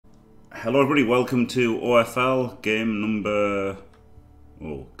Hello everybody, welcome to OFL game number,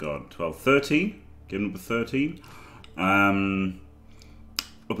 13, game number 13.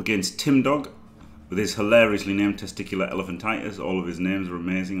 Up against Tim Dog with his hilariously named Testicular Elephantitis. All of his names are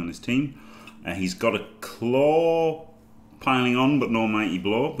amazing on his team. He's got a claw piling on but no mighty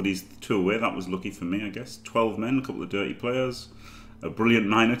blow, but he's 2 away. That was lucky for me, I guess. 12 men, a couple of dirty players, a brilliant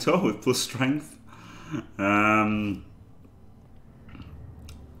Minotaur with plus strength.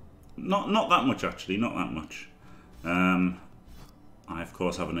 Not that much actually, not that much. I of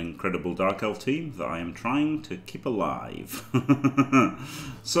course have an incredible Dark Elf team that I am trying to keep alive.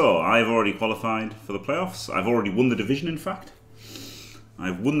 So I've already qualified for the playoffs. I've already won the division, in fact.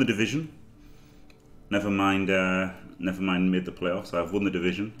 I've won the division. Never mind made the playoffs. I've won the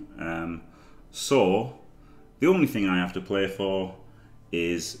division. So the only thing I have to play for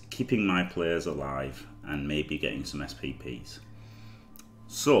is keeping my players alive and maybe getting some SPPs.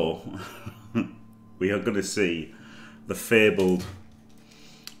 So we are going to see the fabled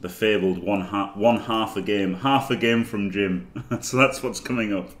one half a game from Jim. So that's what's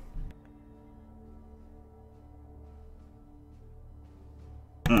coming up.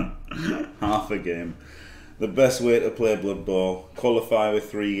 Half a game. The best way to play Blood Bowl. Qualify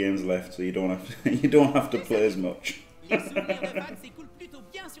with 3 games left, so you don't have to play as much.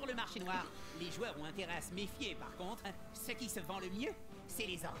 C'est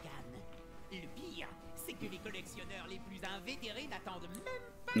les organes. Le pire, c'est que les collectionneurs les plus invétérés n'attendent même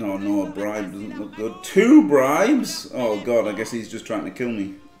pas. No, a bribe doesn't look good. 2 bribes? Oh god, I guess he's just trying to kill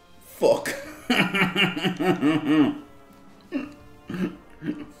me. Fuck.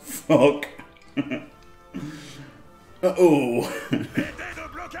 Fuck. Uh-oh.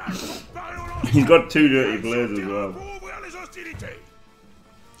 He's got 2 dirty blades as well.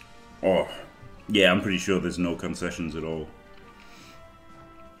 Oh, yeah, I'm pretty sure there's no concessions at all.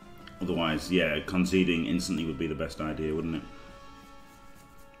 Otherwise, yeah, conceding instantly would be the best idea, wouldn't it?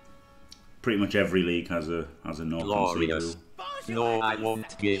 Pretty much every league has a no concede rule. No, I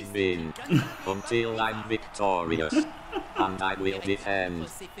won't give in until I'm victorious, and I will defend.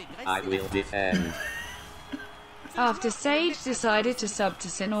 I will defend. After Sage decided to sub to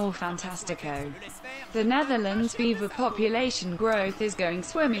Sinor Fantastico, the Netherlands beaver population growth is going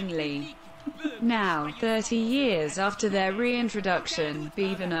swimmingly. Now, 30 years after their reintroduction,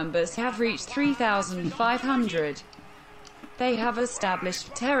 beaver numbers have reached 3,500. They have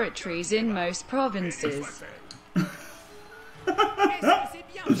established territories in most provinces.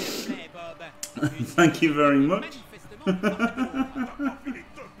 Thank you very much.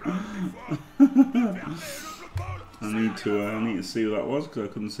 I need to see who that was because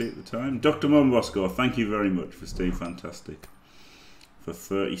I couldn't see at the time. Dr. Mombosco, thank you very much for staying fantastic. For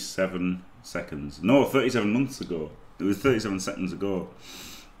 37 seconds. No, 37 months ago. It was 37 seconds ago.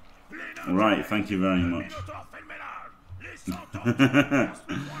 Right, thank you very much.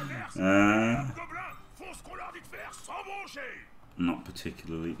 Not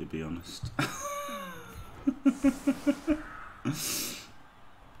particularly, to be honest.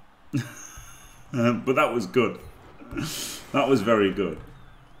 But that was good. That was very good.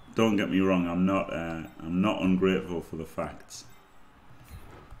 Don't get me wrong, I'm not ungrateful for the facts.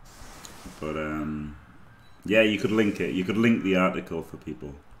 But yeah, you could link it. You could link the article for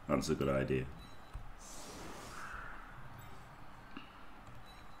people. That's a good idea.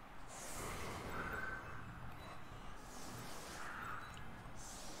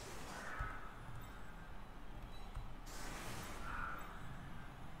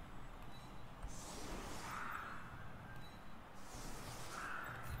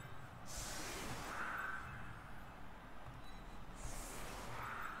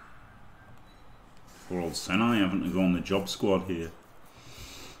 Poor old Senai having to go on the job squad here.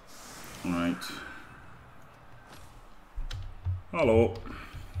 Alright. Hello.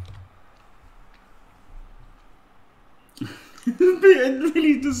 It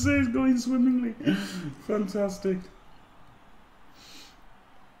really does say it's going swimmingly. Fantastic.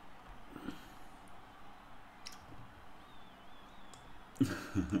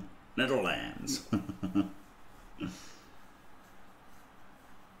 Netherlands.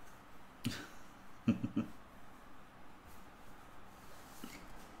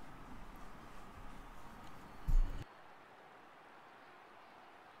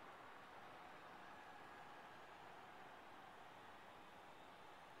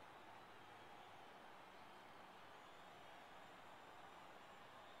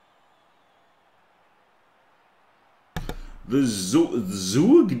 The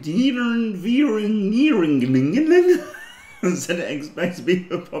Zugdierenvieringen said it expects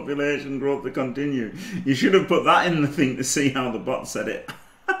beaver population growth to continue. You should have put that in the thing to see how the bot said it.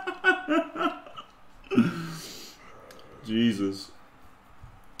 Jesus.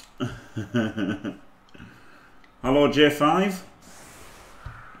 Hello, J5?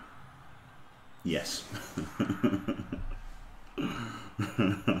 Yes.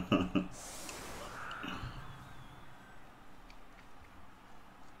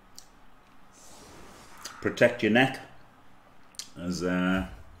 Protect your neck, as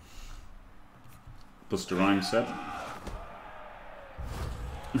Buster Rhymes said.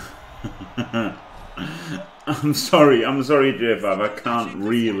 I'm sorry, J5. I can't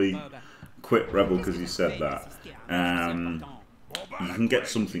really quit Rebel because you said that. You can get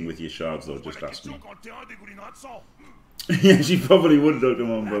something with your shards though, just ask me. Yeah, she probably would, Dr.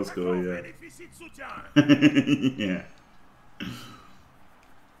 Monbosco, yeah. Yeah.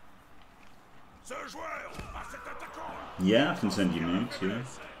 Yeah, I can send you notes, yeah.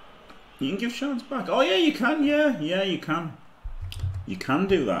 You can give shards back. Oh yeah, you can, yeah, you can. You can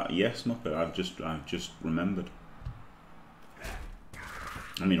do that, yes, Muppet. I've just remembered.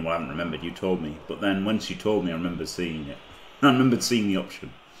 I mean, well, I haven't remembered, you told me. But then once you told me, I remembered seeing it. I remembered seeing the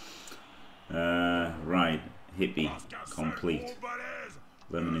option. Right, hippie, complete.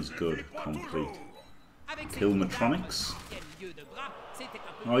 Lemon is good, complete. Kill Matronics.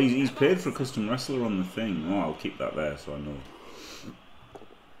 Oh, he's paid for a custom wrestler on the thing. Oh, I'll keep that there so I know.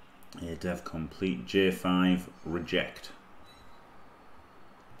 Yeah, dev complete. J5, reject.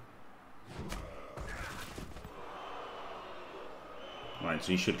 Right,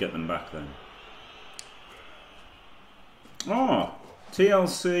 so you should get them back then. Oh,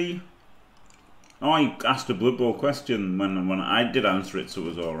 TLC. Oh, you asked a Blood Bowl question when I did answer it, so it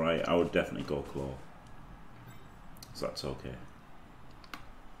was alright. I would definitely go Claw. So that's okay.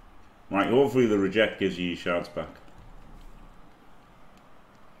 Right, hopefully the reject gives you your shards back.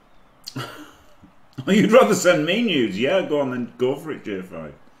 Oh, you'd rather send me news? Yeah, go on then, go for it,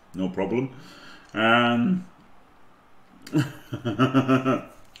 J5. No problem.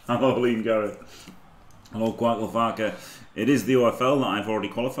 Hello, Lean Garrett. Hello, Quacklefarker. It is the OFL that I've already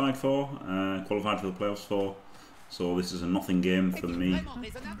qualified for, qualified for the playoffs for. So this is a nothing game for me,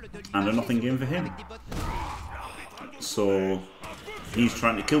 and a nothing game for him. So he's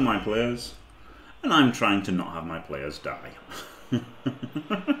trying to kill my players, and I'm trying to not have my players die.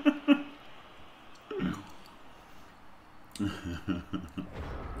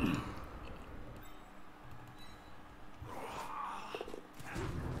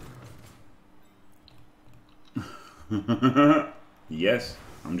 Yes,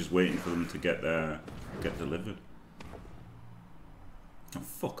 I'm just waiting for them to get delivered. Oh,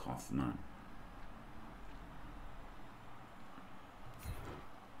 fuck off, man.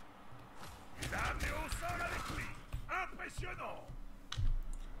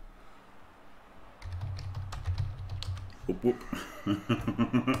 Whoop whoop.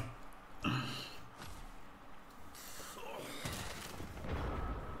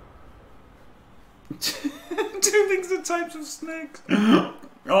 Two things are types of snakes.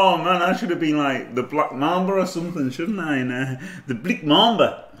 Oh man, I should have been like the Black Mamba or something, shouldn't I? The Black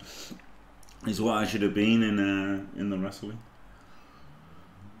Mamba is what I should have been in the wrestling.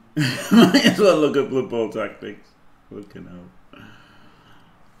 Might as well look at Blood Bowl tactics. Looking out.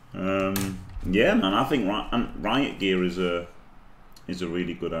 Yeah, man, I think riot gear is a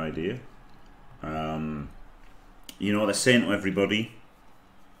really good idea. You know, they're saying to everybody,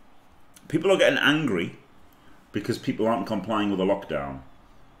 people are getting angry because people aren't complying with the lockdown.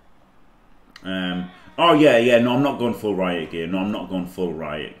 Oh yeah, no, I'm not going full riot gear. No, I'm not going full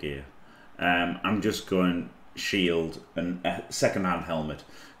riot gear. I'm just going shield and a second-hand helmet,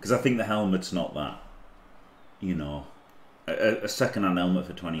 because I think the helmet's not that, you know, a second-hand helmet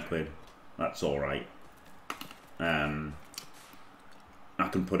for 20 quid. That's all right. I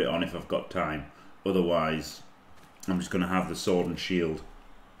can put it on if I've got time. Otherwise, I'm just going to have the sword and shield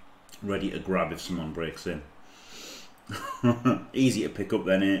ready to grab if someone breaks in. Easy to pick up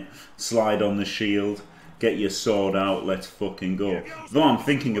then, eh? Slide on the shield, get your sword out, let's fucking go. Though I'm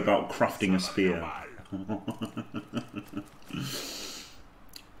thinking about crafting a spear.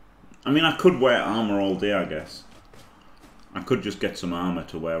 I mean, I could wear armor all day, I guess. I could just get some armor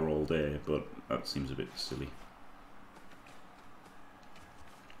to wear all day, but that seems a bit silly.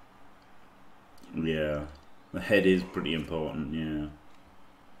 Yeah, the head is pretty important, yeah.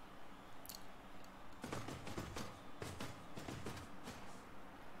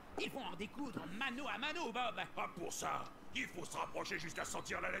 Il faut en découdre mano à mano, Bob. Ah, pour ça, il faut se rapprocher jusqu'à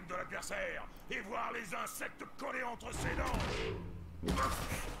sentir la laine de l'adversaire et voir les insectes collés entre ses dents.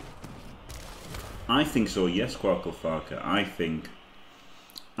 I think so, yes, Quacklefarker. I think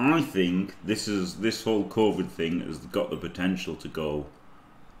this whole COVID thing has got the potential to go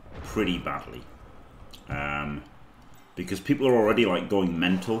pretty badly. Because people are already like going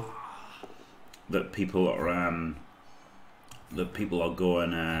mental. That people are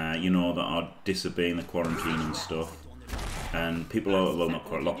going, you know, that are disobeying the quarantine and stuff, and people are, well, not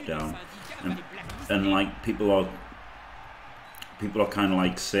quite lockdown, and like people are kind of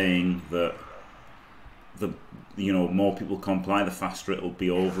like saying that you know, more people comply, the faster it'll be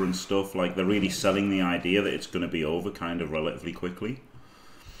over and stuff. Like they're really selling the idea that it's going to be over kind of relatively quickly,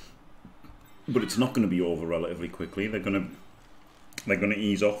 but it's not going to be over relatively quickly. They're going to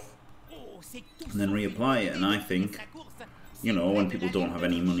ease off and then reapply it, and I think, you know, when people don't have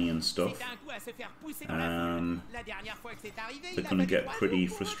any money and stuff, they're going to get pretty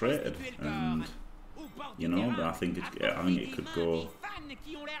frustrated, and you know, I think it could go.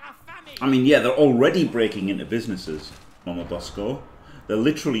 I mean, yeah, they're already breaking into businesses, Mama Bosco. They're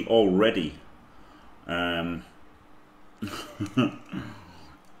literally already, they're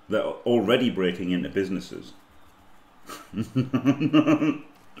already breaking into businesses.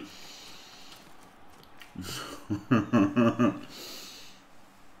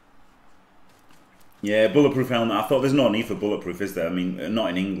 Yeah, bulletproof helmet. I thought there's no need for bulletproof, is there? I mean,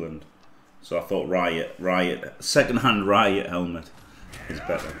 not in England. So I thought riot, second-hand riot helmet is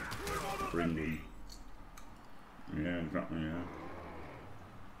better for England. Yeah, exactly. Yeah.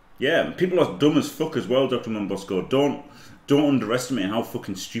 Yeah, people are dumb as fuck as well, Dr. Mombosco. Don't underestimate how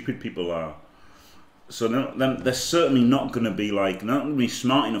fucking stupid people are. So they're certainly not going to be like, they're not going to be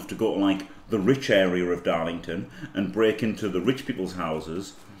smart enough to go to like the rich area of Darlington and break into the rich people's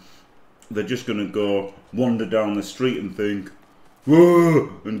houses. They're just going to go wander down the street and think,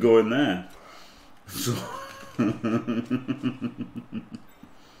 whoa, and go in there. So,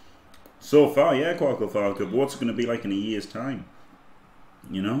 so far, yeah, Quarkle Falco, but what's it going to be like in a year's time?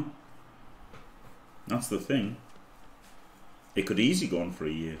 You know? That's the thing. It could easily go on for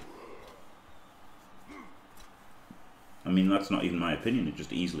a year. I mean, that's not even my opinion, it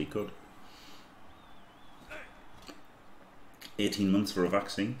just easily could. 18 months for a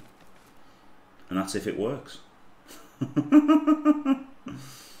vaccine. And that's if it works.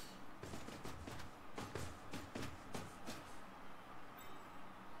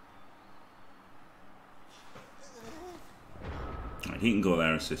 Right, he can go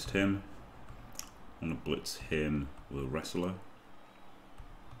there, assist him. I'm going to blitz him with a wrestler.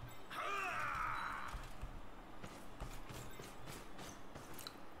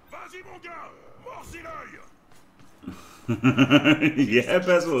 Yeah,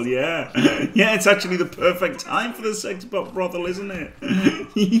 Bezel, yeah. Yeah, it's actually the perfect time for the sex bot brothel, isn't it?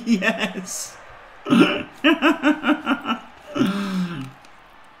 Yes.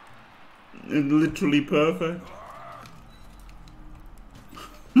 Literally perfect.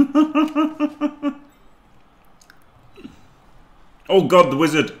 Oh god, the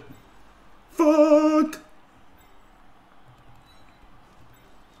wizard. Fuck.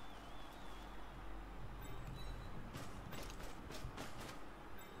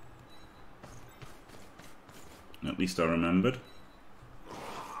 At least I remembered.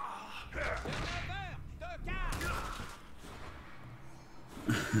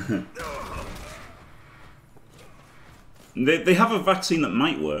 They have a vaccine that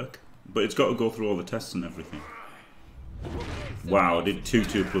might work, but it's got to go through all the tests and everything. Wow, I did 2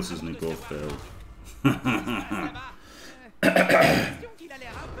 2+s and they both failed.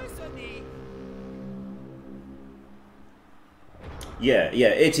 Yeah,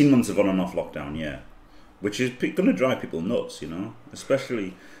 18 months of on and off lockdown, yeah. Which is going to drive people nuts, you know?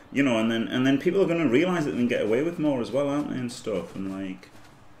 Especially, you know, and then people are going to realise that they can get away with more as well, aren't they, and stuff, and like...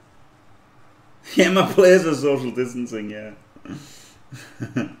 Yeah, my players are social distancing, yeah.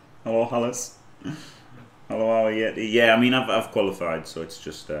 Hello, Hallis. Hello, how are you? Yeah, I mean, I've qualified, so it's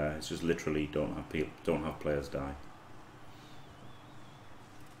just literally don't have players die.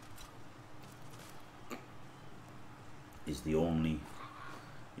 Is the only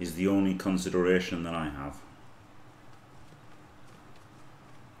consideration that I have.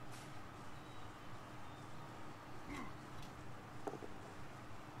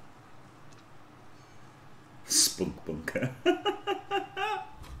 Spunk bunker.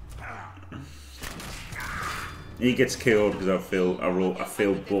 He gets killed because I failed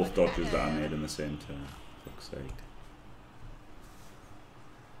both dodges that I made in the same turn. Fuck's sake.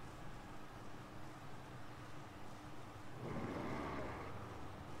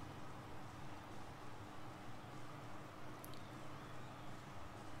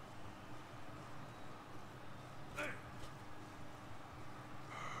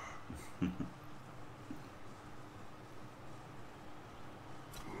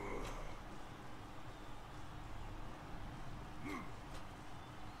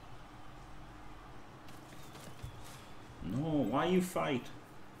 Why you fight?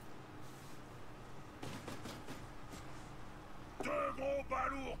 Deux gros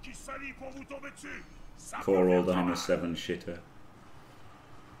balourds qui s'allient pour vous tomber dessus. Ça peut Poor faire old très Armor mal. 7 shitter.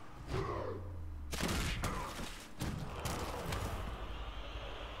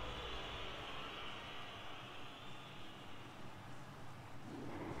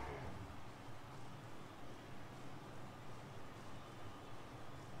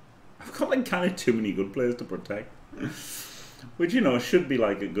 I've got like kind of too many good players to protect. Which, you know, should be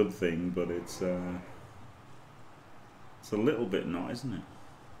like a good thing, but it's a little bit not, isn't it?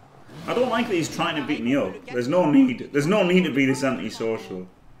 I don't like that he's trying to beat me up. There's no need. There's no need to be this antisocial.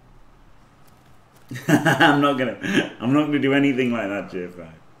 I'm not gonna do anything like that, J5.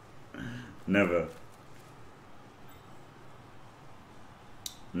 Never.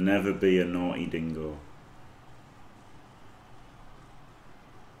 Never be a naughty dingo.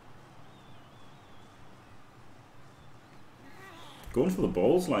 Going for the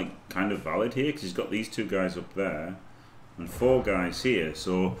ball's like kind of valid here because he's got these two guys up there and 4 guys here.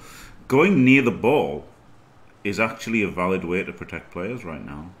 So going near the ball is actually a valid way to protect players right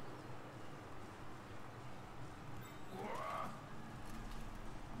now.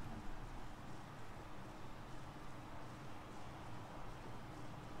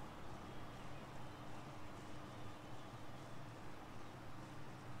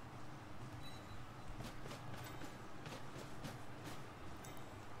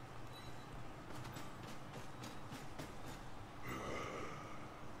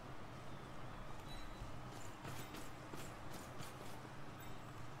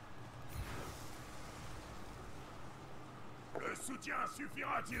 Le soutien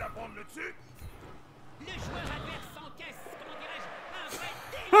suffira-t-il à prendre le dessus? Le joueur adverse s'encaisse, comment dirais-je, un vrai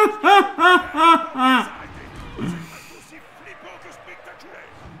S'arrêter. C'est presque aussi flippant que spectaculaire.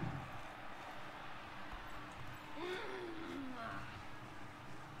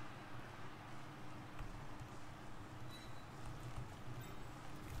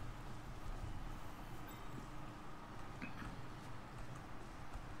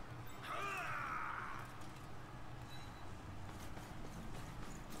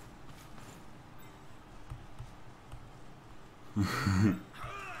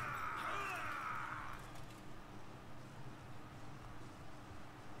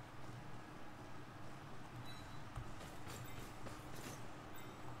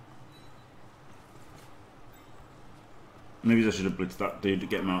 Maybe I should have blitzed that dude to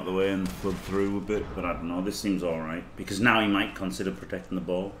get him out of the way and flood through a bit, but I don't know, this seems alright. Because now he might consider protecting the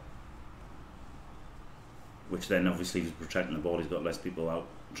ball. Which then, obviously, if he's protecting the ball, he's got less people out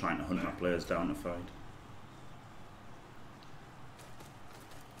trying to hunt our players down to fight.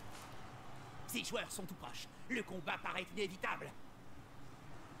 Ces joueurs sont tout proches. Le combat paraît inévitable.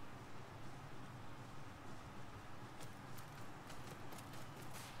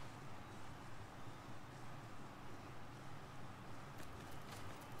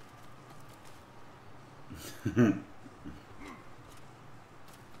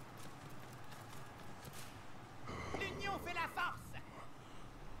 L'union fait la force.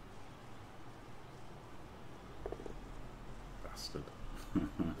 Bastard.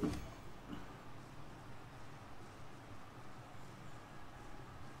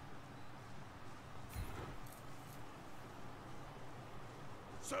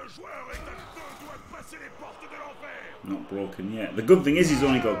 Ce joueur est à 2 doigts de passer les portes de l'enfer. Not broken yet. The good thing is he's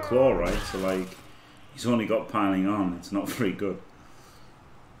only got claw, right? So like, he's only got piling on. It's not very good.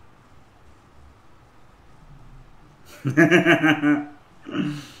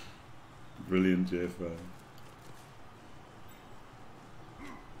 Brilliant, J5.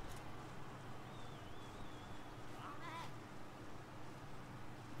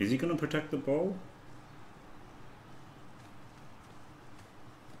 Is he going to protect the ball?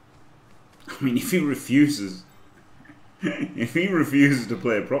 I mean, if he refuses, if he refuses to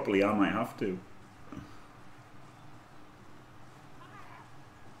play it properly, I might have to.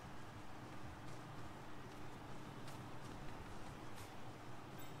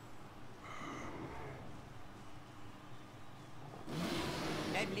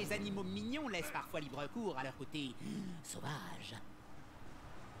 Même les animaux mignons laissent parfois libre cours à leur côté sauvage.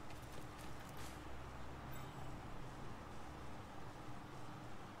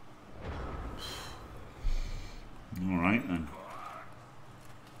 All right then.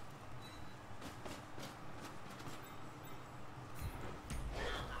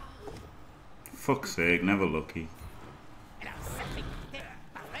 Fuck's sake, never lucky. Elle a un sacré coup de tête,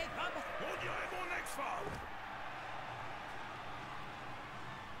 pas vrai, Bob? On dirait mon ex-femme.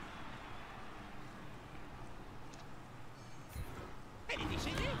 Elle est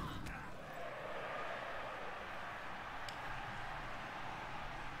déchaînée.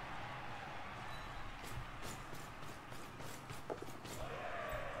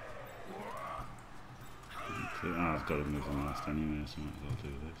 I've got to move on last anyway, so I might as well do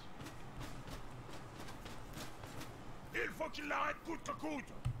this. Il faut qu'il l'arrête coûte que coûte.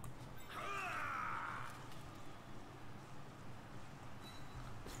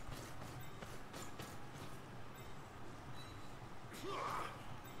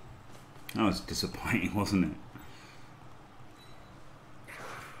 That was disappointing, wasn't it?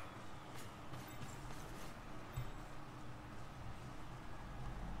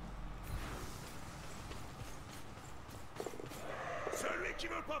 Celui qui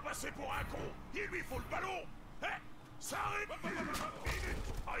veut pas passer pour un con, il lui faut le ballon. Eh, ça arrive.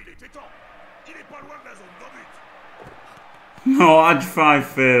 Ah, il était temps. Il est pas loin de la zone d'embut. No, Edge 5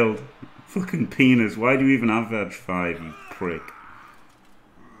 failed. Fucking penis. Why do you even have Edge 5, you prick?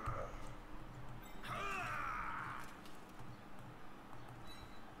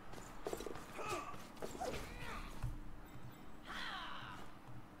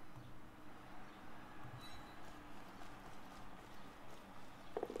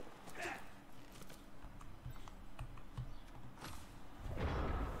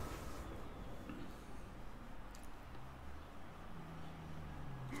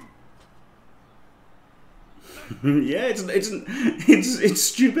 Yeah, it's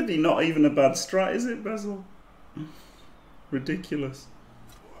stupidly not even a bad strat, is it, Basil? Ridiculous.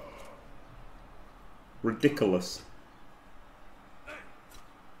 Ridiculous.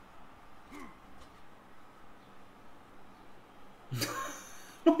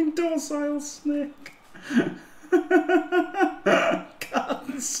 My docile snake.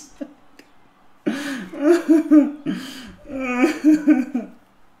 God's sake.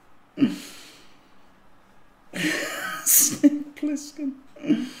 Snake Plissken.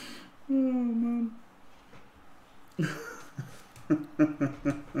 Oh man.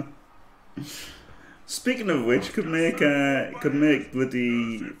 Speaking of which, could make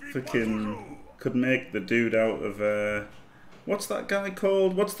bloody fucking make the dude out of what's that guy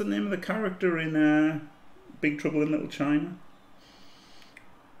called? What's the name of the character in Big Trouble in Little China?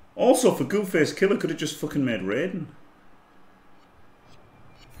 Also, for Goofface Killer, could have just fucking made Raiden.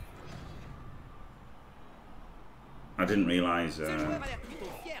 I didn't realise. No,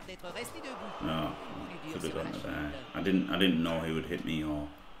 could have gone to there. I didn't know he would hit me or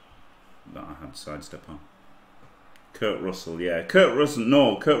that I had sidestep on. Kurt Russell, yeah, Kurt Russell.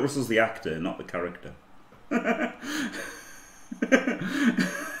 No, Kurt Russell's the actor, not the character.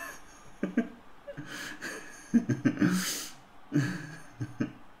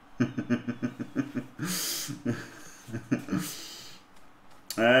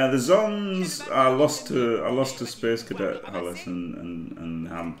 The Zons I lost to Space Cadet Alice and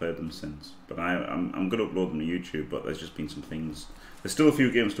haven't played them since. But I'm gonna upload them to YouTube. But there's just been some things. There's still a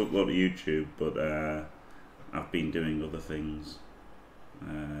few games to upload to YouTube, but I've been doing other things.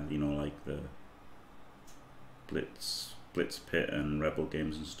 You know, like the Blitz Pit and Rebel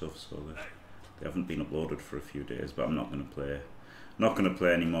games and stuff. So they haven't been uploaded for a few days. But I'm not gonna play. Not going to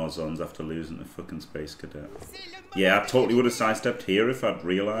play any more zones after losing to fucking Space Cadet. Yeah, I totally would have sidestepped here if I'd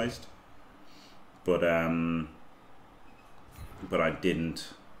realised. But I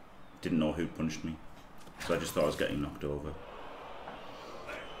didn't know who punched me. So I just thought I was getting knocked over.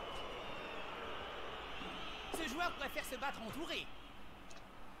 Ce joueur préfère se battre entouré.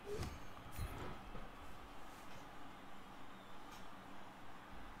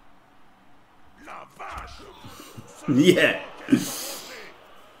 La vache. Yeah.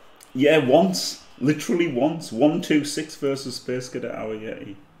 Yeah, once. Literally once. 1-2-6 versus Space Cadet Our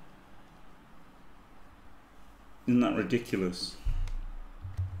Yeti. Isn't that ridiculous?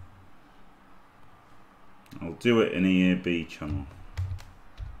 I'll do it in EAB channel.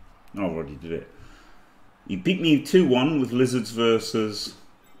 I already did it. He beat me 2-1 with Lizards versus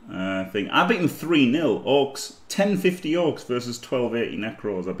thing. I beat him 3-0. Orcs. 1050 Orcs versus 1280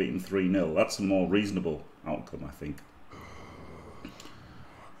 Necros. I beat him 3-0. That's a more reasonable outcome, I think.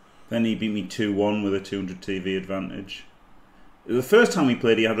 Then he beat me 2-1 with a 200 TV advantage. The first time we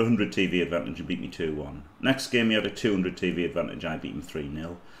played, he had a 100 TV advantage and beat me 2-1. Next game, he had a 200 TV advantage. I beat him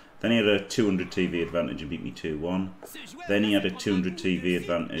 3-0. Then he had a 200 TV advantage and beat me 2-1. Then he had a 200 TV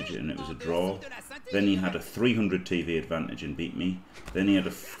advantage and it was a draw. Then he had a 300 TV advantage and beat me. Then he had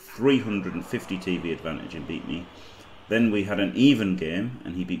a 350 TV advantage and beat me. Then we had an even game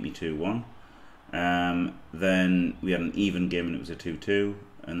and he beat me 2-1. Then we had an even game and it was a 2-2.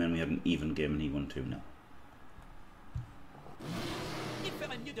 And then we had an even game and he won 2-0.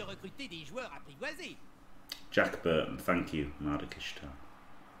 Jack Burton, thank you, Mardukishtar.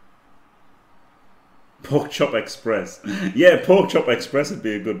 Pork Chop Express. Yeah, Pork Chop Express would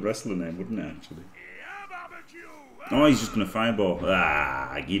be a good wrestler name, wouldn't it, actually? Oh, he's just going to fireball.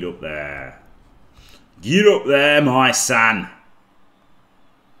 Ah, get up there. Get up there, my son.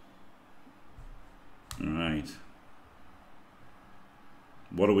 Right.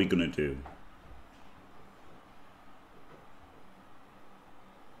 What are we gonna do?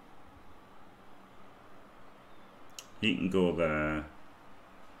 He can go there.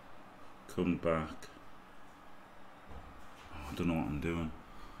 Come back. Oh, I don't know what I'm doing.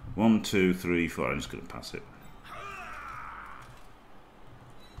 1, 2, 3, 4. I'm just gonna pass it.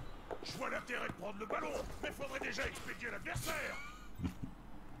 Je vois l'intérêt de prendre le ballon, mais faudrait déjà expédier l'adversaire.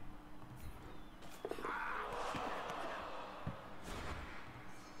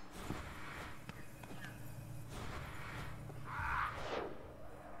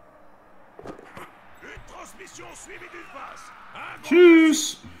 Une transmission suivie d'une passe.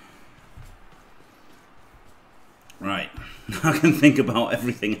 Tschüss. Right. I can think about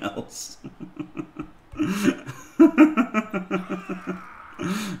everything else.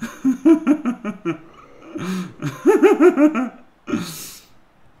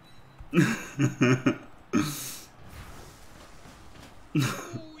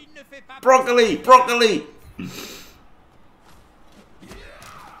 Broccoli! Broccoli!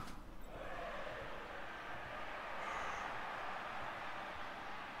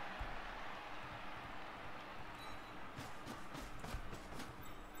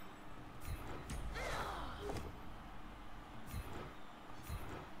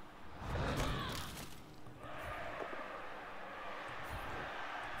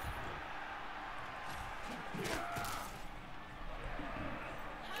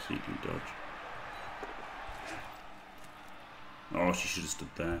 Dodge. Oh, she should have stood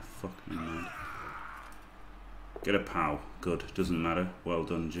there. Fuck me, man. Get a pow. Good. Doesn't matter. Well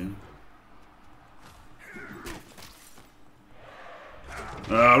done, Jim.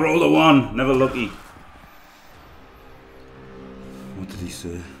 Roll a 1. Never lucky. What did he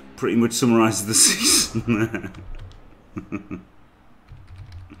say? Pretty much summarises the season there.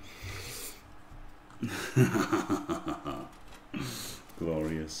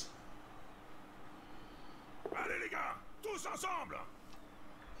 Glorious. Allez les gars, tous ensemble.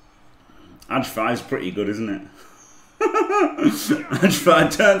 Edge 5's pretty good, isn't it? Edge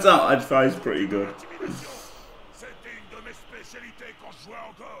 5, turns out Edge 5's pretty good. C'est digne de mes spécialités quand je jouais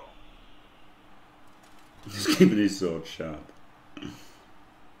encore. He's keeping his sword sharp.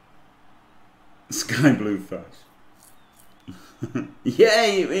 Sky blue flash. Yeah,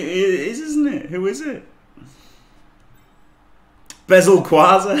 it is, isn't it? Who is it? Bezel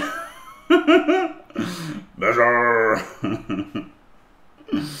Quasar. Bezel.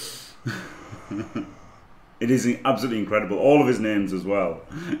 It is absolutely incredible. All of his names as well.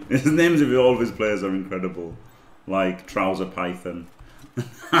 His names of all of his players are incredible. Like Trouser Python,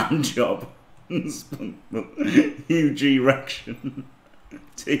 Handjob, Huge Erection,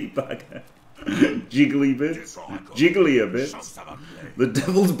 Teabagger, Jiggly Bits, Jiggly a Bit, the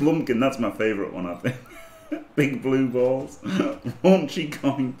Devil's Blumpkin. That's my favourite one, I think. Big blue balls, raunchy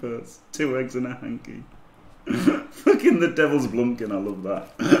coin purse, 2 eggs and a hanky. Fucking the Devil's Blumpkin, I love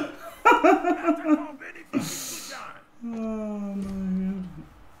that. Oh my god.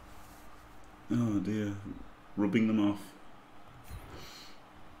 Oh dear. Rubbing them off.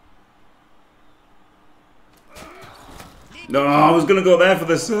 No, I was gonna go there for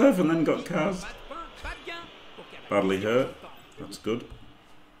the surf and then got cast. Badly hurt. That's good.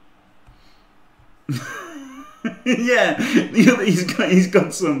 Yeah, he's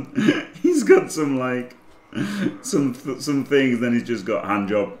got some like some things. Then he's just got hand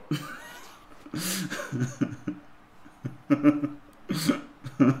job.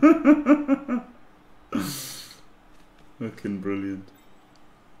 Fucking brilliant.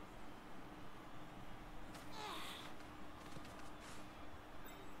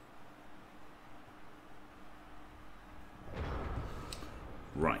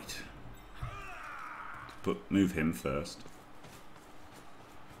 Right. But move him first.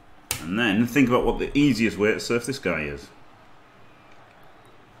 And then think about what the easiest way to surf this guy is.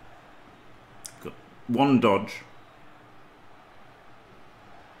 Got 1 dodge.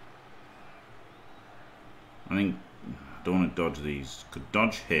 I think I don't want to dodge these. Could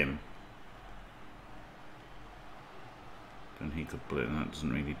dodge him. Then he could blitz, and that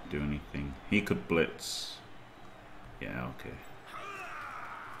doesn't really do anything. He could blitz. Yeah, okay.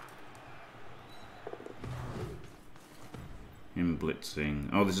 Him blitzing.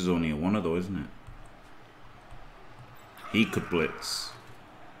 Oh, this is only a 1 though, isn't it? He could blitz.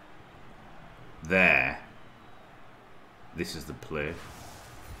 There. This is the play.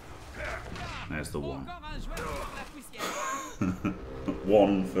 There's the 1.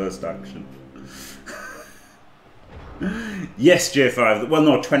 1 first action. Yes, J5. Well,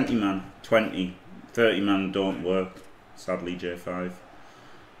 no, 20 man. 20. 30 men don't work, sadly, J5.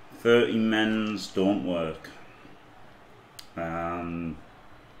 30 men's don't work.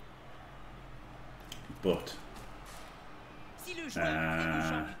 But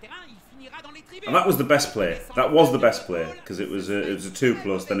and that was the best play. That was the best play because it was a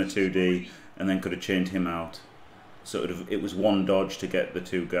 2+, then a 2D, and then could have chained him out. So it was one dodge to get the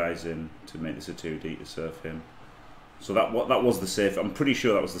 2 guys in to make this a 2D to surf him. So that was the safe. I'm pretty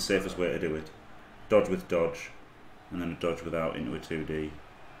sure that was the safest way to do it. Dodge with dodge, and then a dodge without into a 2D.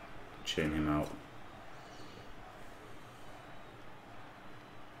 Chain him out.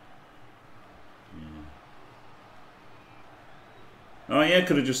 Oh yeah,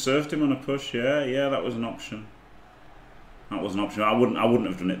 could have just surfed him on a push. Yeah, that was an option. That was an option. I wouldn't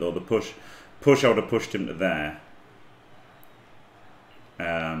have done it though. The push, I would have pushed him to there.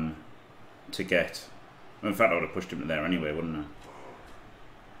 To get. In fact, I would have pushed him to there anyway, wouldn't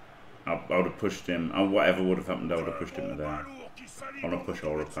I? I would have pushed him. Whatever would have happened, I would have pushed him to there. On a push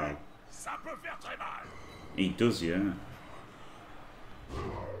or a pal. He does, yeah.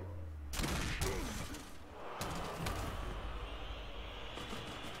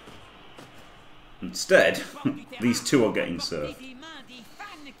 Instead, these 2 are getting surfed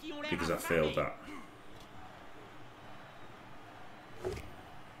because I failed that.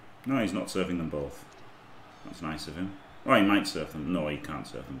 No, he's not surfing them both. That's nice of him. Oh, he might surf them. No, he can't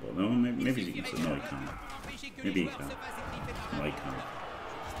surf them both. No, maybe he can surf. No, he can't. Maybe he can. No, he can't.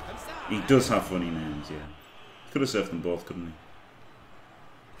 He does have funny names, yeah. Could have surfed them both, couldn't he?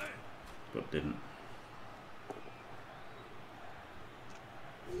 But didn't.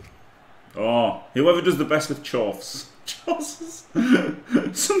 Oh, whoever does the best with Chorfs.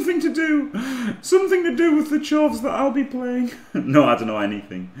 Something to do with the Chorfs that I'll be playing. No, I don't know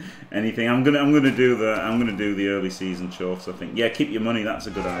anything. I'm gonna do the early season Chorfs, I think. Yeah, keep your money, that's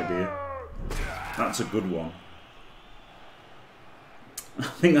a good idea. That's a good one. I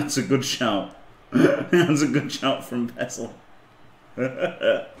think that's a good shout. That's a good shout from Bessel.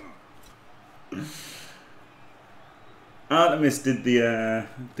 Artemis did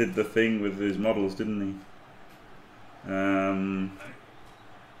the thing with his models, didn't he?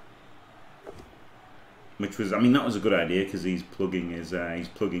 Which was, I mean, that was a good idea because he's plugging his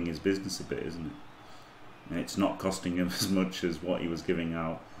business a bit, isn't it? And it's not costing him as much as what he was giving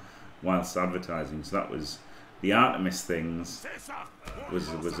out whilst advertising. So that was the Artemis things was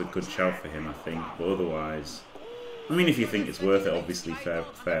a good shout for him, I think. But otherwise, I mean, if you think it's worth it, obviously fair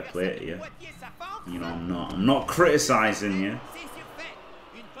play to you. You know, I'm not criticising you.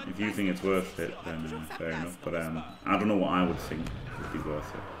 If you think it's worth it, then fair enough. But I don't know what I would think would be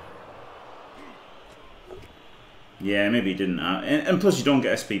worth it. Yeah, maybe he didn't. And plus, you don't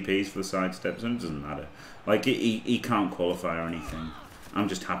get SPPs for the side steps, and it doesn't matter. Like he can't qualify or anything. I'm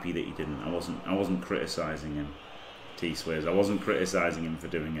just happy that he didn't. I wasn't criticising him. T-Sways. I wasn't criticising him for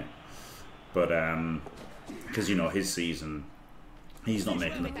doing it. But because you know his season, he's not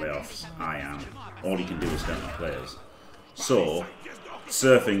making the playoffs. I am. All he can do is hurt my players. So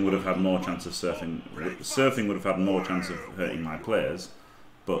surfing would have had more chance of Surfing would have had more chance of hurting my players,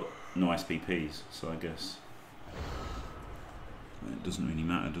 but no SPPs. So I guess it doesn't really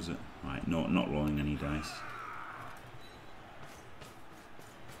matter, does it? Right, not rolling any dice.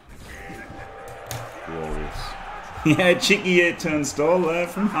 Glorious. Yeah, cheeky 8-turn stall there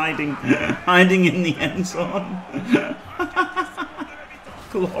from hiding in the end zone.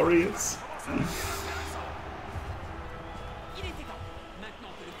 Glorious.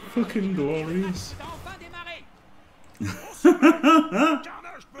 Fucking glorious.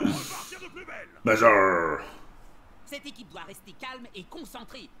 Buzzer.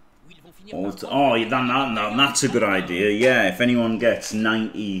 Oh, that's a good idea. Yeah, if anyone gets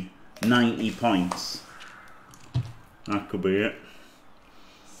 90 points, that could be it.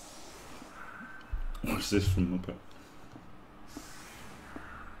 What's this from Muppet?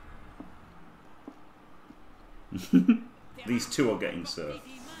 These 2 are getting served.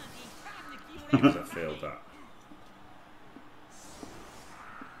 Because I failed that.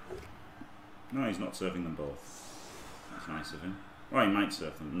 No, he's not serving them both. That's nice of him. Well, he might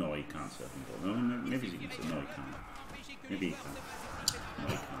serve them. No, he can't serve them both. No, maybe he can serve. No, he can't. Maybe he can. No,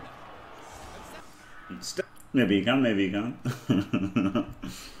 he can't. Maybe he can. Maybe he can't.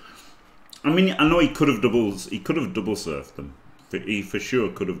 I mean, I know he could have double surfed them. He for sure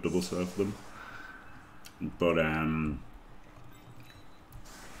could have double surfed them. But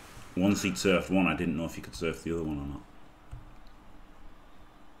once he'd surfed one, I didn't know if he could surf the other one or not.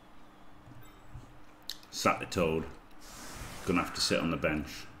 Sat the Toad. Gonna have to sit on the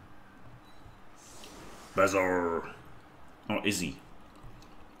bench. Bezer. Oh, is he?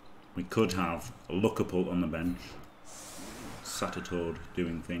 We could have a Lookapult on the bench. Sattertoad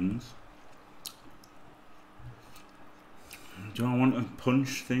doing things. Do I want to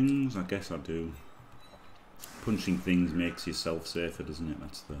punch things? I guess I do. Punching things makes yourself safer, doesn't it?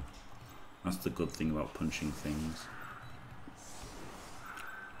 That's the good thing about punching things.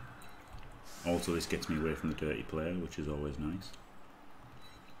 Also, this gets me away from the dirty player, which is always nice.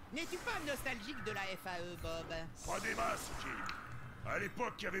 N'es-tu pas nostalgique de la FAE, Bob? Pas des masses, Jim. À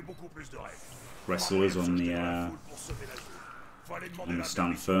l'époque, il y avait beaucoup plus de règles. Wrestlers on the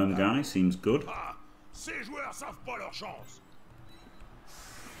stand firm guy seems good. Ah, ces joueurs savent pas leur chance.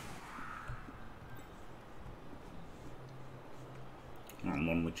 And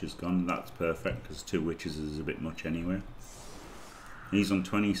one witch is gone. That's perfect because 2 witches is a bit much anyway. He's on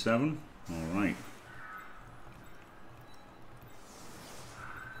 27. All right.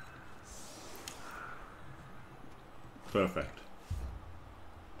 Perfect.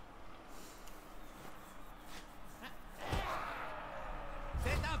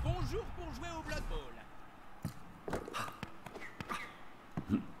 C'est un bon jour pour jouer au Blood Bowl.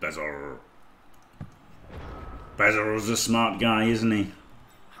 Bezer. Bezer's a smart guy, isn't he?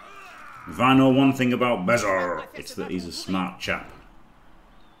 If I know one thing about Bezer, it's that he's a smart chap.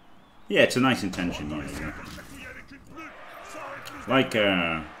 Yeah, it's a nice intention, yeah, exactly. Like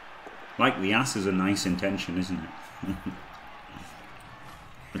the ass is a nice intention, isn't it?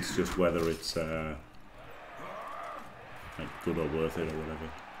 It's just whether it's like good or worth it or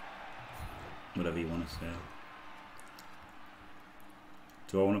whatever you want to say.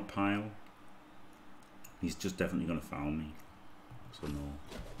 Do I want to pile? He's just definitely going to foul me, so no.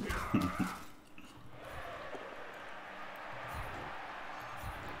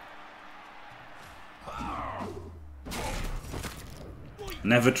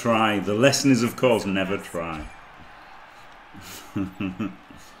 Never try. The lesson is, of course, never try.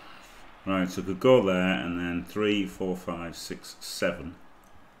 Right, so we could go there and then 3, 4, 5, 6, 7.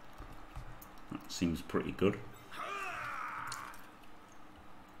 That seems pretty good.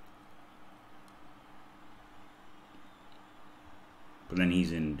 But then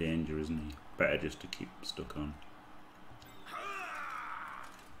he's in danger, isn't he? Better just to keep stuck on.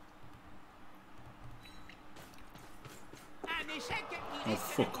 Oh,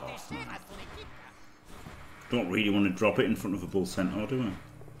 fuck off, man. Don't really want to drop it in front of a bull centaur, do I?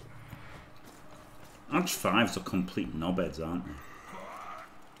 Arch 5s are complete knobheads, aren't they?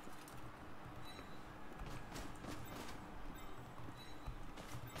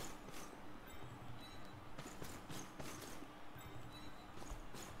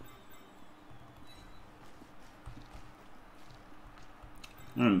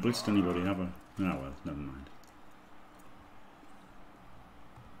 I haven't blitzed anybody, have I? Oh well, never mind.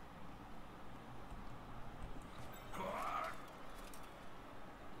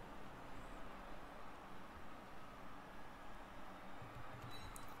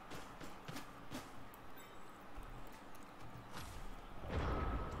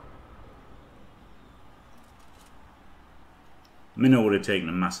 Minnow would have taken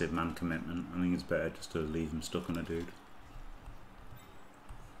a massive man commitment. I think it's better just to leave him stuck on a dude.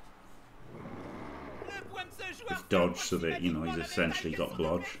 If dodge so that, you know, he's essentially got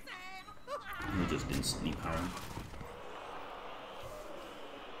blodge. He'll just instantly power.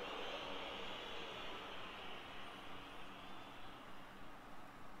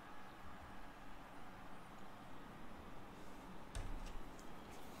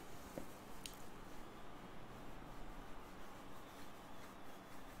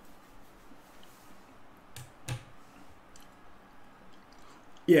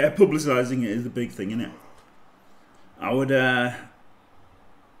 Yeah, publicising it is the big thing, isn't it? I would, I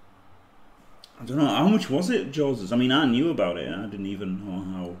don't know, how much was it, Joseph? I mean, I knew about it, I didn't even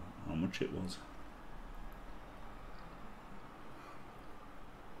know how much it was.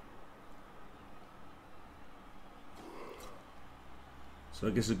 So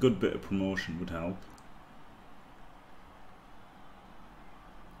I guess a good bit of promotion would help.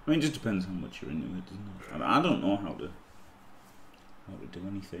 I mean, it just depends how much you're into it, doesn't it? I don't know how to do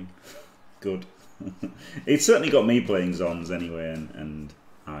anything good. It certainly got me playing Zons anyway, and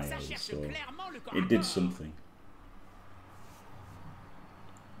IO, so it did something.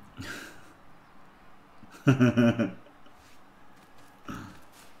 The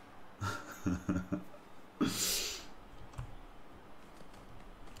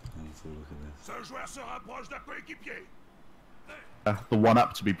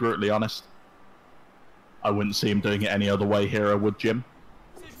one-up, to be brutally honest. I wouldn't see him doing it any other way here, I would, Jim.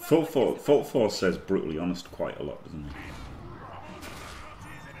 Full Force says brutally honest quite a lot, doesn't he?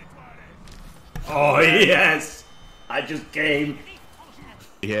 Oh, yes! I just came!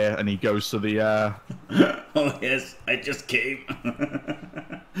 here, and he goes to the. Oh yes, I just came.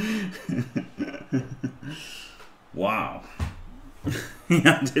 Wow. He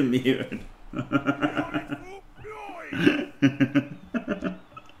had him muted.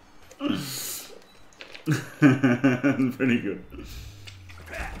 Pretty good.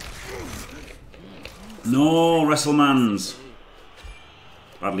 No, Wrestlemans.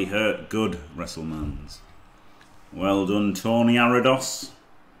 Badly hurt. Good, Wrestlemans. Well done, Tony Arados.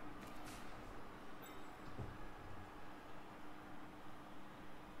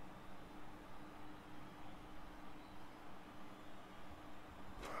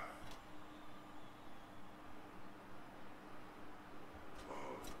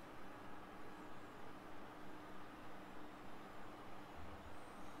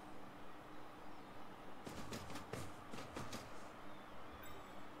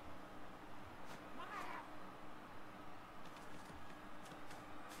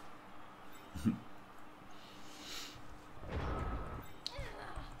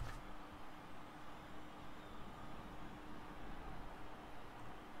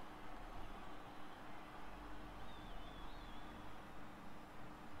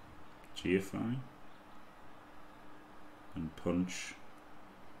 GFI and punch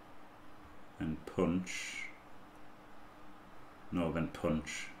and punch. No, then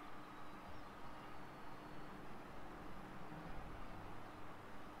punch.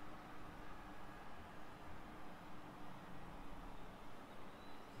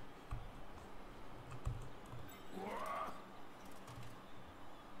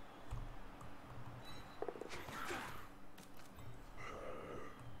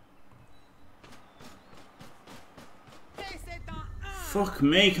 Fuck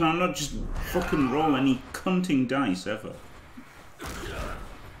me, can I not just fucking roll any cunting dice ever?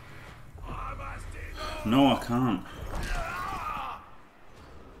 No, I can't.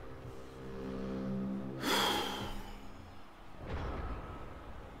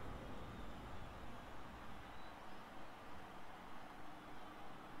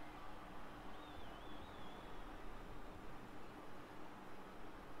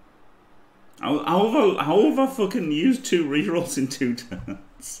 How have I fucking used 2 rerolls in 2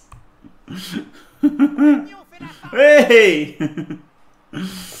 turns? Hey!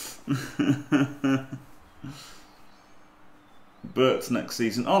 Bert's next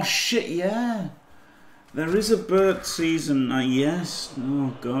season. Oh shit, yeah! There is a Bert season, yes.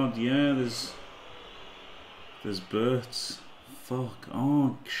 Oh god, yeah, there's Bert's. Fuck,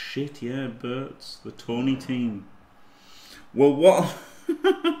 oh shit, yeah, Bert's. The Tony team. Well, what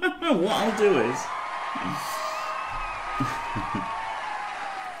I'll do is...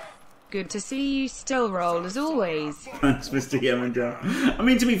 Good to see you still roll as always. Thanks, Mr. Yemenjar. I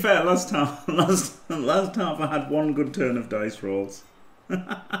mean, to be fair, last half I had 1 good turn of dice rolls.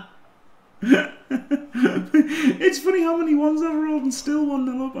 It's funny how many ones I've rolled and still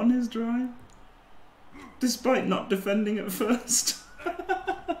 1-0 up on his drive. Despite not defending at first.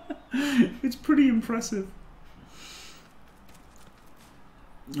 It's pretty impressive.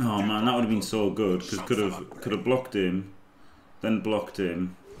 Oh man, that would have been so good, because could have blocked him, then blocked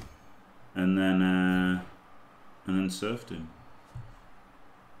him, and then surfed him.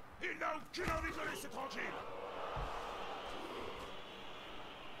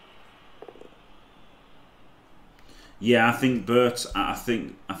 Yeah, I think Bert. I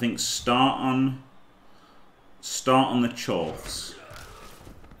think start on the Chorfs.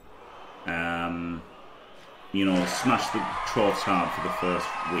 You know, smash the Chorfs hard for the first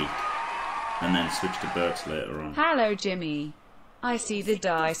week, and then switch to Bert's later on. Hello, Jimmy. I see the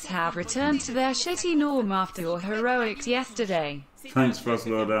dice have returned to their shitty norm after your heroics yesterday. Thanks,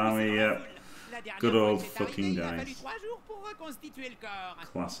 Frostlord Army. Yep. Good old fucking dice.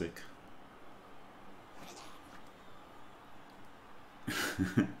 Classic.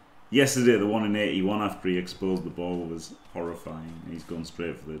 Yesterday, the one in 81 after he exposed the ball was horrifying. He's gone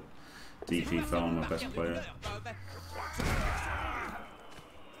straight for the DP foul on my best player.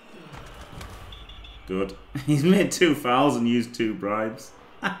 Good. He's made 2 fouls and used 2 bribes.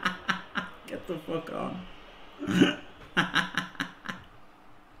 Get the fuck on.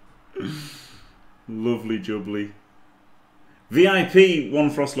 Lovely jubbly. VIP,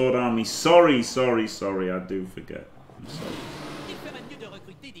 1 Frostlord Army. Sorry, I do forget. I'm sorry.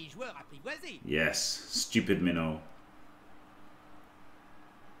 Yes, stupid minnow.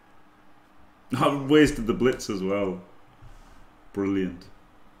 I wasted the blitz as well. Brilliant.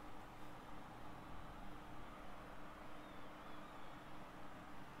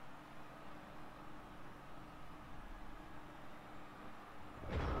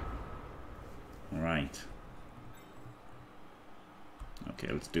 Right.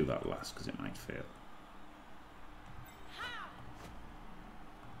 Okay, let's do that last because it might fail.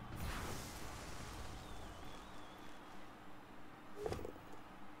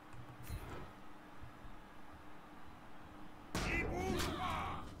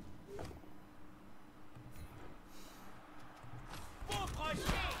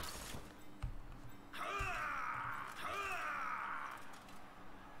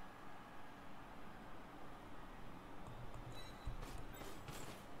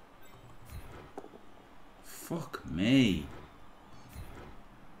 Fuck me.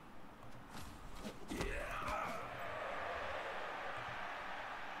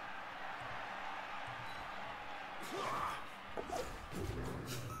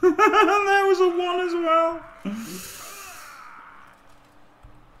 There was a 1 as well.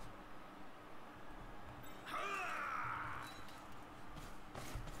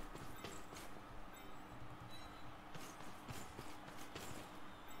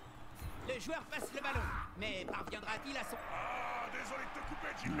 Le joueur passe le ballon, mais parviendra-t-il à son... Ah, désolé de te couper,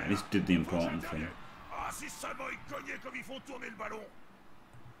 Jimmy. At least did the important thing. Ah, si seulement ils cognaient comme ils font tourner le ballon.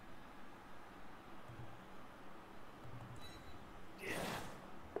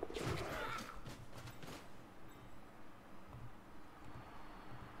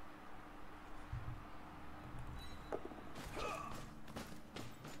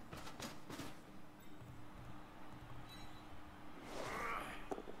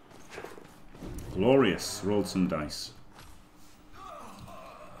 Glorious. Rolled some dice.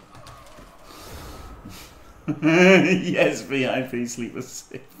 Yes, VIP sleeper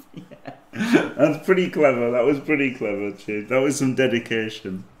safe. Yeah. That's pretty clever. That was pretty clever, Chid. That was some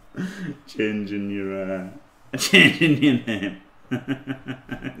dedication. Changing your name.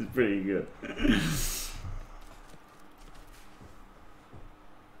 It's pretty good.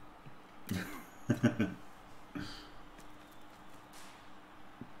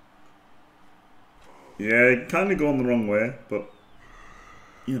 Yeah, kind of going the wrong way, but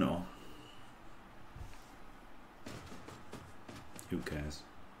you know, who cares?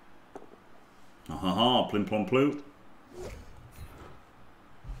 Ha ha ha! Plim plom ploo.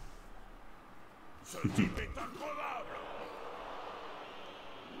 Ce type est incroyable.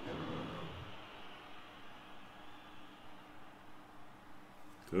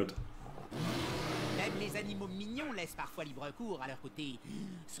 Good. Même les animaux mignons laissent parfois libre cours à leur côté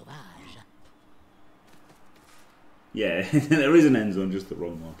sauvage. Yeah, there is an end zone, just the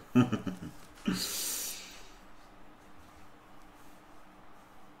wrong one.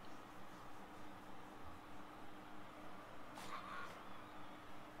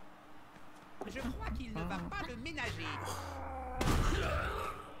 Je crois qu'il ne va pas le ménager.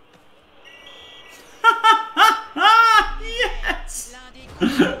 Yes! L'un des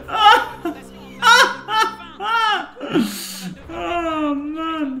Oh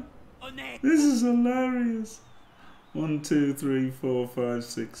man, honnête. this is hilarious. 1, 2, 3, 4, 5,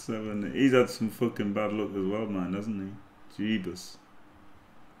 6, 7. He's had some fucking bad luck as well, man, hasn't he? Jeebus.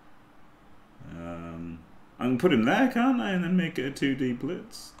 I can put him there, can't I? And then make it a 2D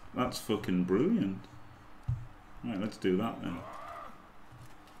blitz. That's fucking brilliant. Right, let's do that then.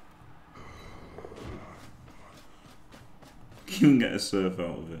 You can get a surf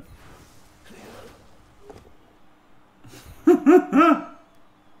out of it.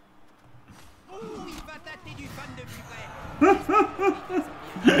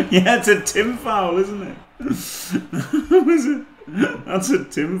 Yeah, it's a Tim foul, isn't it? Was it? That's a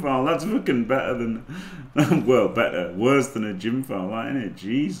Tim foul. That's fucking better than, well, better, worse than a gym foul, that, isn't it?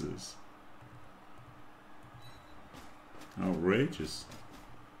 Jesus, outrageous.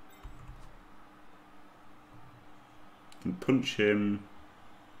 Can punch him.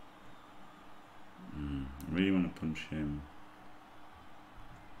 I really want to punch him.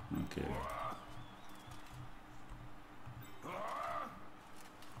 Okay.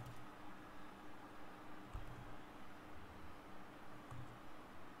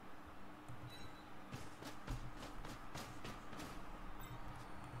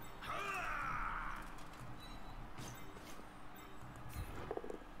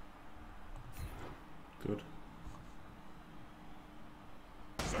 Good.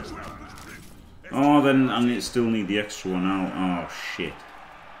 Oh, then I need, still need the extra one out. Oh, shit.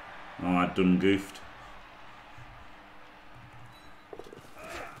 Oh, I done goofed.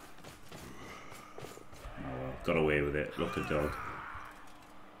 Oh, well, got away with it. Look a dog.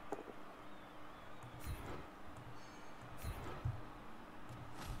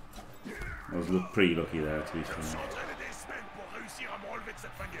 I was pretty lucky there, to be fair. S'entraîner des semaines pour réussir à me relever de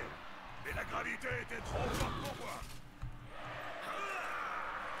cette baguette. Mais la gravité était trop forte pour moi.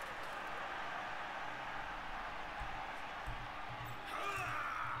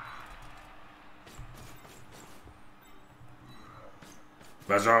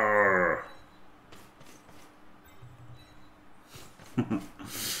 Bazaar!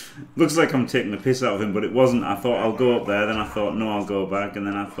 Looks like I'm taking the piss out of him, but it wasn't. I thought I'll go up there, then I thought no, I'll go back, and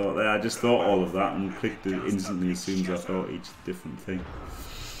then I thought I just thought all of that and clicked it instantly as soon as I thought each different thing.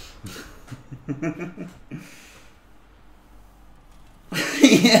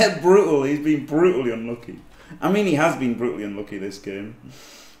 Yeah, brutal. He's been brutally unlucky. I mean, he has been brutally unlucky this game,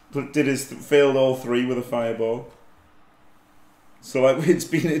 but failed all three with a fireball. So like it's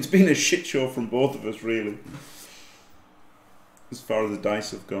been a shit show from both of us, really, as far as the dice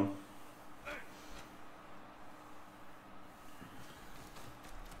have gone.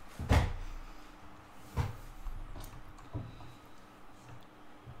 How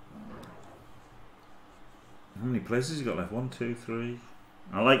many places he got left? 1, 2, 3.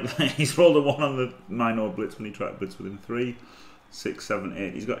 I like that. He's rolled a 1 on the 9-0 blitz when he tried to blitz with him. 3, 6, 7,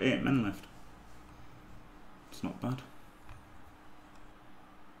 8. He's got 8 men left. It's not bad.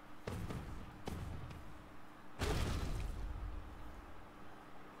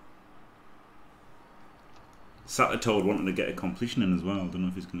 Sattertoad wanted to get a completion in as well. I don't know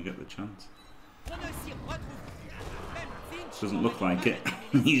if he's going to get the chance. Doesn't look like it.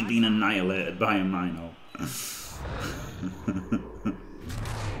 He's been annihilated by a 9-0.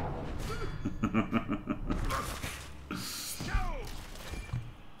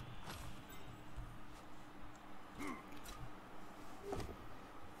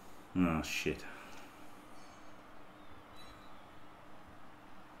 Oh shit.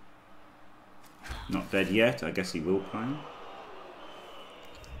 Not dead yet. I guess he will prime.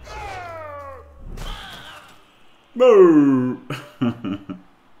 Boo!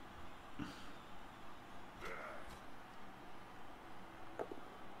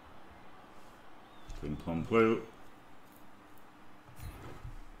 Ping pong blue.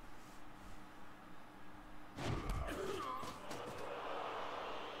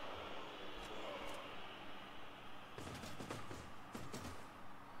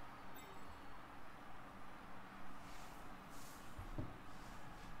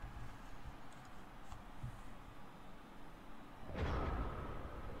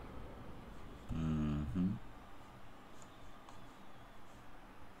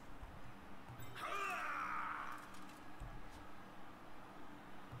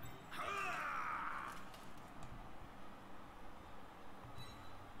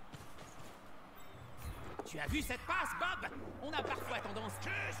 Tu as vu cette passe, Bob? On a parfois tendance...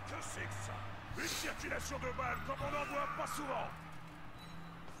 Qu'est-ce que c'est que ça? Une circulation de balles comme on n'en voit pas souvent.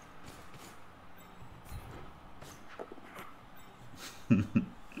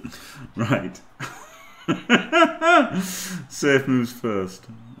 Right. Safe moves first.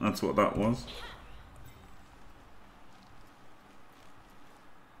 That's what that was.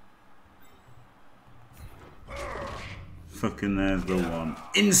 Fucking there's the one.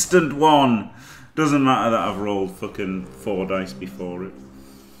 Instant one! Doesn't matter that I've rolled fucking 4 dice before it.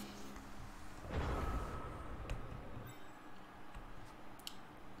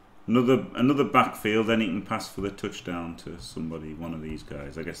 Another backfield, then he can pass for the touchdown to somebody, one of these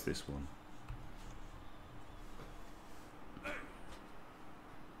guys. I guess this one.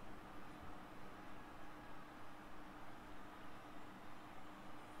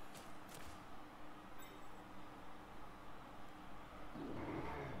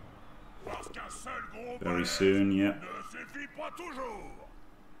 Very soon, yeah. Ce n'est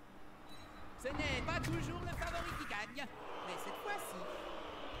pas toujours le favori qui gagne, mais cette fois-ci...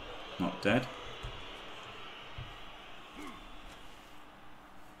 Not dead.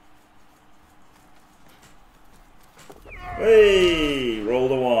 Hey! Roll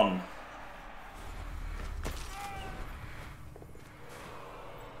the 1.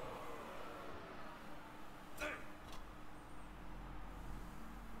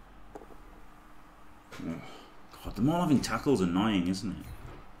 God, them all having tackles annoying, isn't it?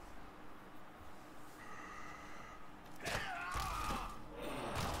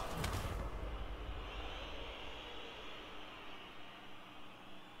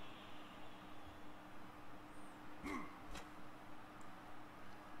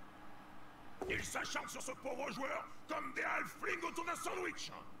 Ils s'acharnent sur ce pauvre joueur comme des halflings autour d'un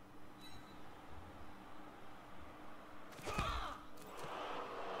sandwich.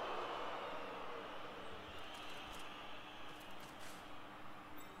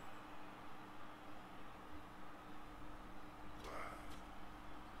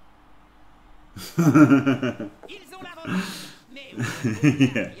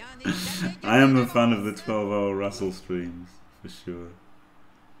 Yeah. I am a fan of the 12-hour wrestle streams, for sure.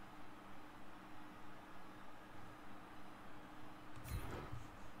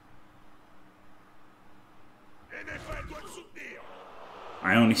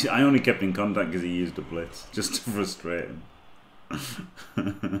 I only kept in contact because he used a blitz, just to frustrate him.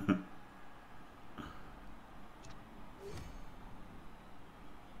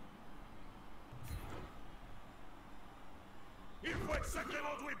 Il faut être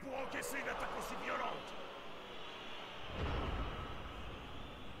sacrément doué pour encaisser une attaque aussi violente.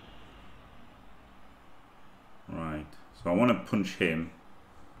 Right, so I want to punch him.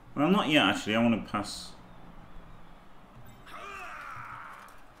 Well, not yet actually, I want to pass.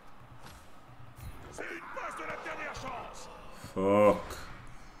 C'est une passe de la dernière chance. Fuck.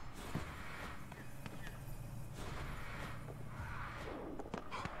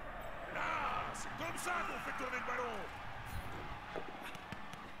 Là, c'est comme ça qu'on fait tourner le ballon.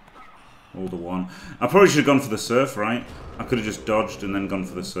 All the one. I probably should have gone for the surf, right? I could have just dodged and then gone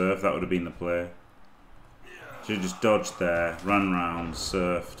for the surf. That would have been the play. Should have just dodged there, ran round,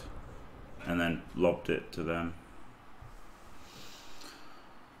 surfed, and then lobbed it to them.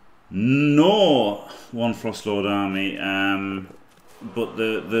 No, one Frostlord army, but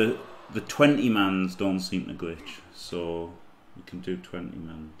the 20 mans don't seem to glitch, so we can do 20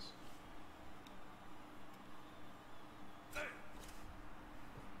 mans.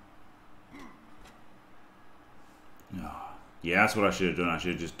 Yeah, that's what I should have done. I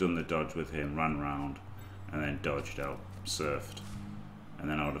should have just done the dodge with him, ran round, and then dodged out, surfed, and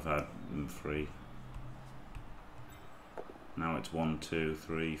then I would have had them free. Now it's 1, 2,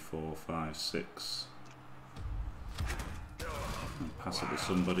 3, 4, 5, 6. I'll pass it to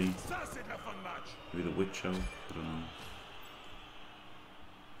somebody. Ça, c'est de la fin de match. Maybe the Witch Elf, I don't know.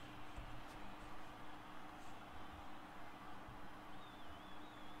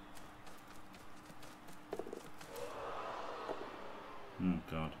 Oh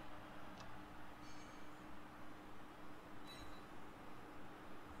god.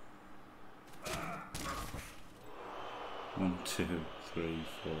 One, 2, 3,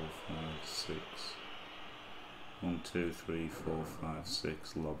 4, 5, 6. 1, 2, 3, 4, 5,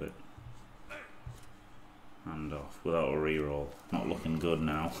 6. Lob it. Hand off without a reroll. Not looking good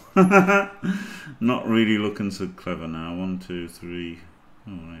now. Not really looking so clever now. 1, 2, 3.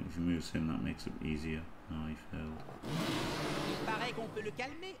 Oh right, if he moves him, that makes it easier. Oh, he failed. Il paraît qu'on peut le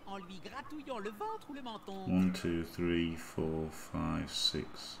calmer en lui gratouillant le ventre ou le menton. 1, 2, 3, 4, 5,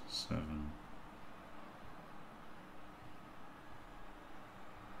 6, 7.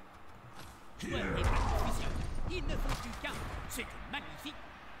 Joueur et transmission. Ils ne font plus qu'un. C'est magnifique.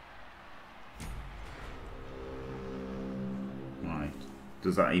 Right.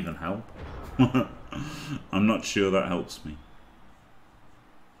 Does that even help? I'm not sure that helps me.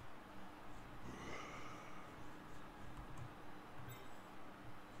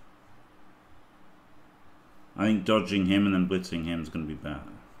 I think dodging him and then blitzing him is going to be better.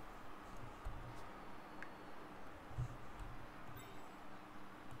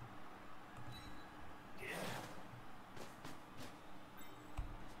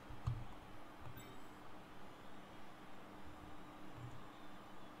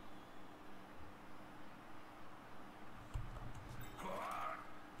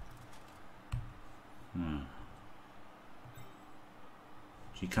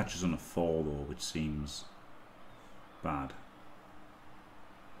 She catches on a 4 though, which seems bad.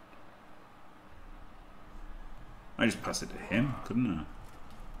 I just pass it to him, couldn't I?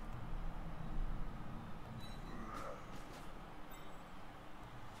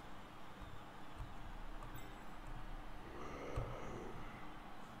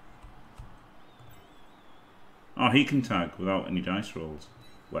 Oh, he can tag without any dice rolls.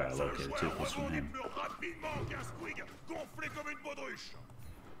 Well, okay, the 2 plus from him.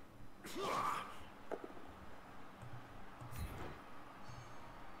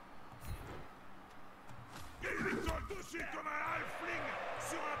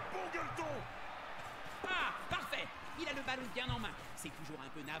 Ah, parfait. Il a le ballon bien en main. C'est toujours un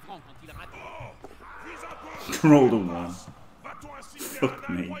peu navrant quand il rate. Rolled a 1. Fuck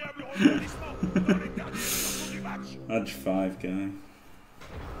me. Edge 5 guy.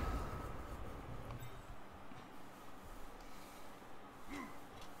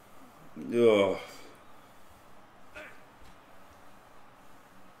 Ugh.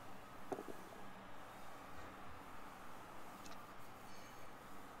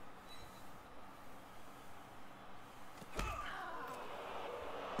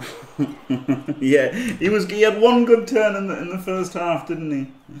 Yeah, he had one good turn in the first half, didn't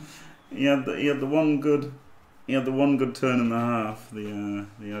he? He had the one good turn in the half. The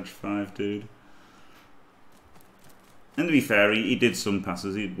Edge 5 dude. And to be fair, he did some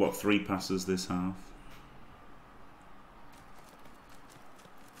passes. He had what, 3 passes this half.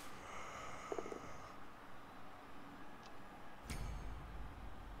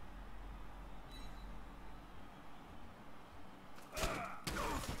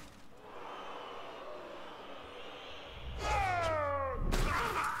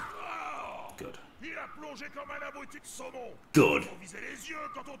 allongé comme un abruti de saumon. Good. Faut viser les yeux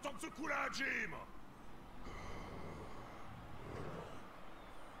quand on tente ce coup-là, Jim.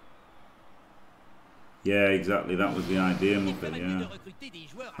 Yeah, exactly. That was the idea, Muppet, yeah.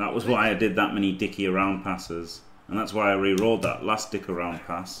 That was why I did that many dicky around passes. And that's why I re-rolled that last dick around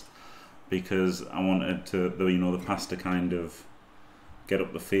pass. Because I wanted to, you know, the pass to kind of get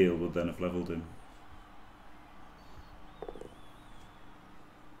up the field would then have levelled him.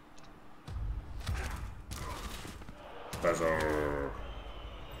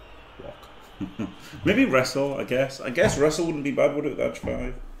 Walk. Maybe wrestle, I guess. I guess wrestle wouldn't be bad, would it, with Edge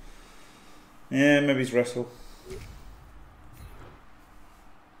 5? Yeah, maybe it's wrestle.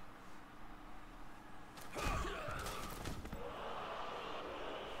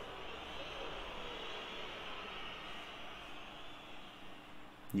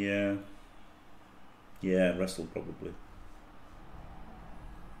 Yeah. Yeah, wrestle probably.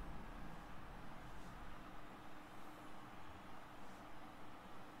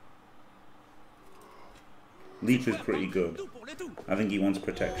 Leap is pretty good. I think he wants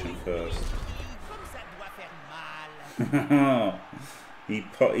protection first.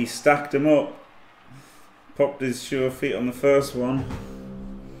 He stacked him up. Popped his sure feet on the first one.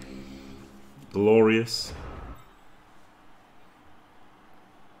 Glorious.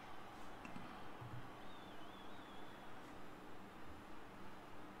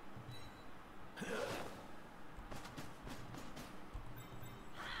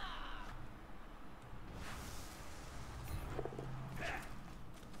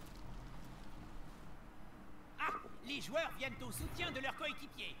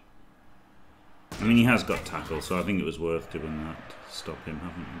 I mean, he has got tackle, so I think it was worth doing that to stop him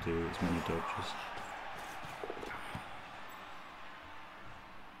having to do as many dodges.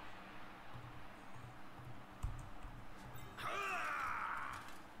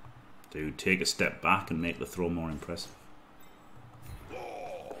 Dude, take a step back and make the throw more impressive.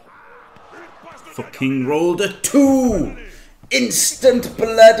 Fucking rolled a 2! Instant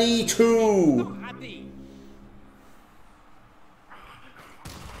bloody 2!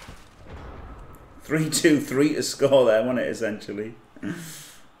 3-2-3 to score there, wasn't it, essentially?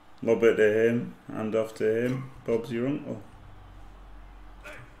 Lob it to him, hand off to him. Bob's your uncle.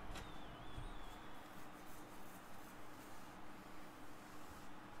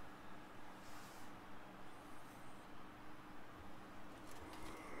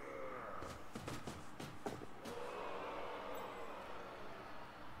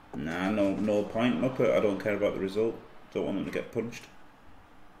 Nah, no point, Muppet. I don't care about the result. Don't want them to get punched.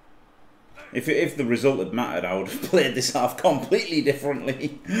 If the result had mattered, I would have played this half completely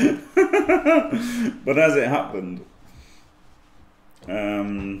differently. But as it happened,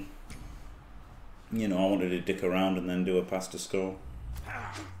 you know, I wanted to dick around and then do a pass to score.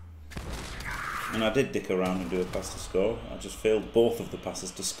 And I did dick around and do a pass to score. I just failed both of the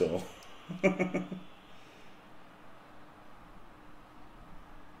passes to score.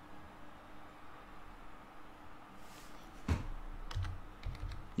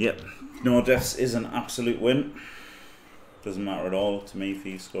 Yep, no deaths is an absolute win. Doesn't matter at all to me if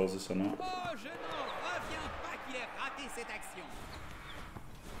he scores this or not.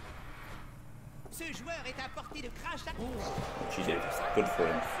 Which he did. Good for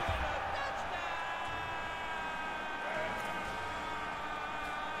him.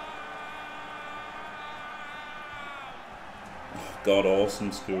 Oh, God,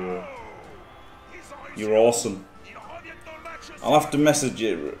 awesome, Skuro. You're awesome. I'll have to message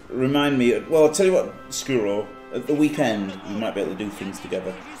you, remind me. Well, I'll tell you what, Skuro, at the weekend we might be able to do things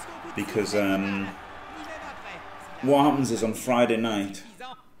together. Because what happens is on Friday night,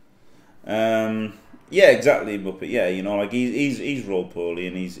 yeah, exactly, Muppet, yeah, you know, like he's rolled poorly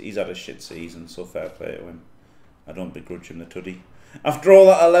and he's had a shit season, so fair play to him. I don't begrudge him the tuddy. After all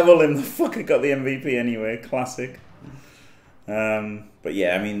that, I level him, the fucker got the MVP anyway, classic. But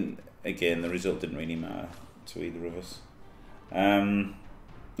yeah, I mean, again, the result didn't really matter to either of us.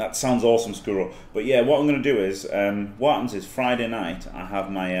 That sounds awesome, Skuro. But yeah, what I'm going to do is, what happens is Friday night I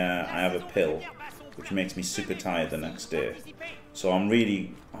have my I have a pill, which makes me super tired the next day. So I'm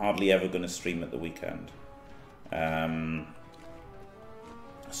really hardly ever going to stream at the weekend.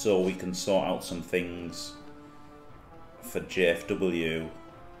 So we can sort out some things for JFW,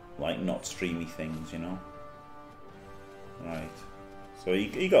 like not streamy things, you know. Right. So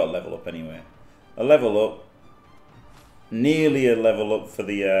you got to level up anyway. A level up. Nearly a level up for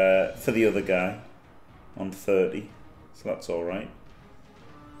the other guy on 30, so that's all right.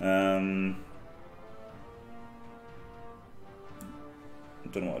 I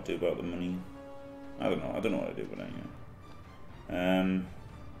don't know what to do about the money. I don't know what to do, but anyway.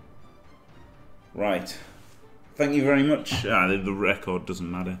 Right. Thank you very much. The record doesn't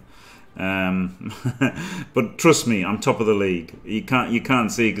matter. But trust me, I'm top of the league. You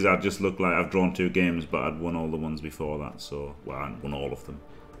can't see because I just look like I've drawn 2 games, but I'd won all the ones before that. So, well, I hadn't won all of them,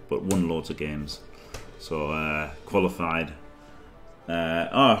 but won loads of games. So qualified.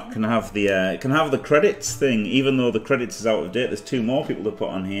 Can have the credits thing, even though the credits is out of date. There's 2 more people to put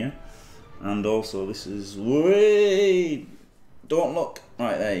on here, and also this is don't look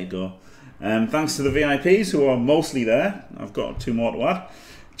right there. You go. Thanks to the VIPs who are mostly there. I've got 2 more to add.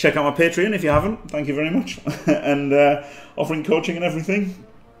 Check out my Patreon if you haven't. Thank you very much. And offering coaching and everything.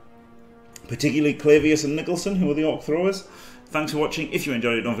 Particularly Clavius and Nicholson, who are the Orc Throwers. Thanks for watching. If you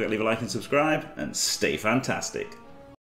enjoyed it, don't forget to leave a like and subscribe. And stay fantastic.